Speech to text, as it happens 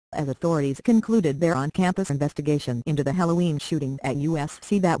as authorities concluded their on-campus investigation into the Halloween shooting at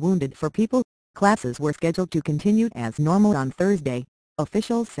USC that wounded 4 people. Classes were scheduled to continue as normal on Thursday,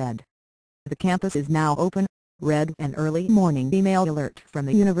 officials said. The campus is now open, read an early morning email alert from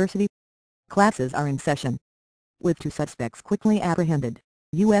the university. Classes are in session. With 2 suspects quickly apprehended,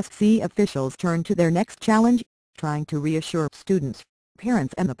 USC officials turned to their next challenge, trying to reassure students,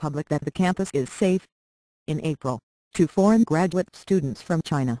 parents and the public that the campus is safe. In April, 2 foreign graduate students from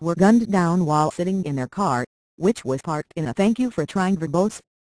China were gunned down while sitting in their car, which was parked in a "Thank you for trying" verbose.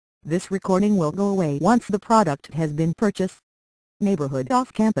 This recording will go away once the product has been purchased. Neighborhood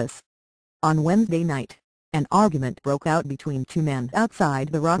off campus. On Wednesday night, an argument broke out between 2 men outside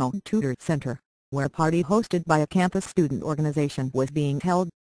the Ronald Tudor Center, where a party hosted by a campus student organization was being held,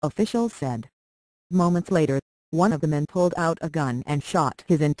 officials said. Moments later, one of the men pulled out a gun and shot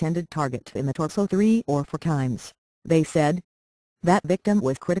his intended target in the torso 3 or 4 times, they said. That victim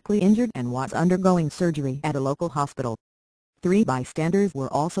was critically injured and was undergoing surgery at a local hospital. 3 bystanders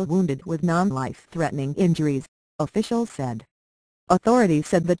were also wounded with non-life-threatening injuries, officials said. Authorities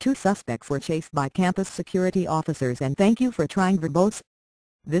said the 2 suspects were chased by campus security officers and "Thank you for trying" verbose.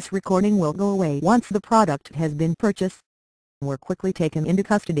 This recording will go away once the product has been purchased. Were quickly taken into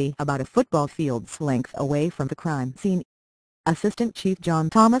custody about a football field's length away from the crime scene. Assistant Chief John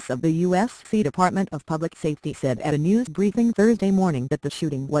Thomas of the USC Department of Public Safety said at a news briefing Thursday morning that the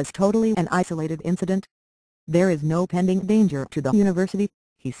shooting was totally an isolated incident. There is no pending danger to the university,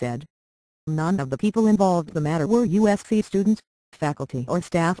 he said. None of the people involved in the matter were USC students, faculty or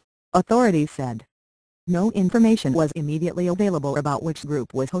staff, authorities said. No information was immediately available about which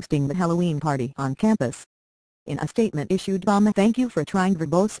group was hosting the Halloween party on campus. In a statement issued on the "Thank you for trying"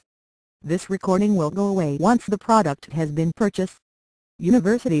 verbose, this recording will go away once the product has been purchased.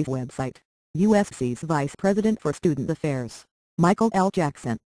 University's website. USC's Vice President for Student Affairs, Michael L.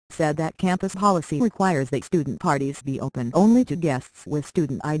 Jackson, said that campus policy requires that student parties be open only to guests with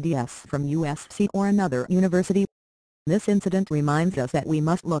student IDs from USC or another university. This incident reminds us that we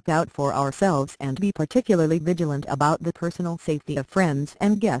must look out for ourselves and be particularly vigilant about the personal safety of friends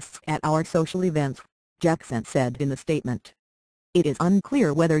and guests at our social events, Jackson said in the statement. It is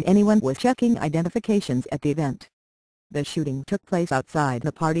unclear whether anyone was checking identifications at the event. The shooting took place outside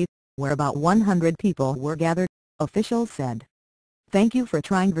the party, where about 100 people were gathered, officials said. "Thank you for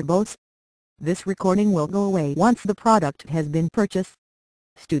trying" verbose. This recording will go away once the product has been purchased.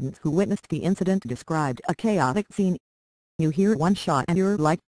 Students who witnessed the incident described a chaotic scene. "You hear one shot and you're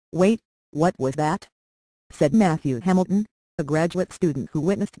like, wait, what was that?" said Matthew Hamilton, a graduate student who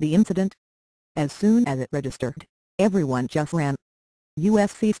witnessed the incident. "As soon as it registered, everyone just ran."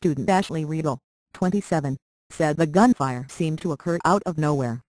 USC student Ashley Riedel, 27, said the gunfire seemed to occur out of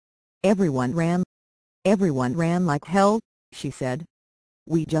nowhere. Everyone ran. Everyone ran like hell," she said.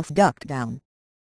 "We just ducked down,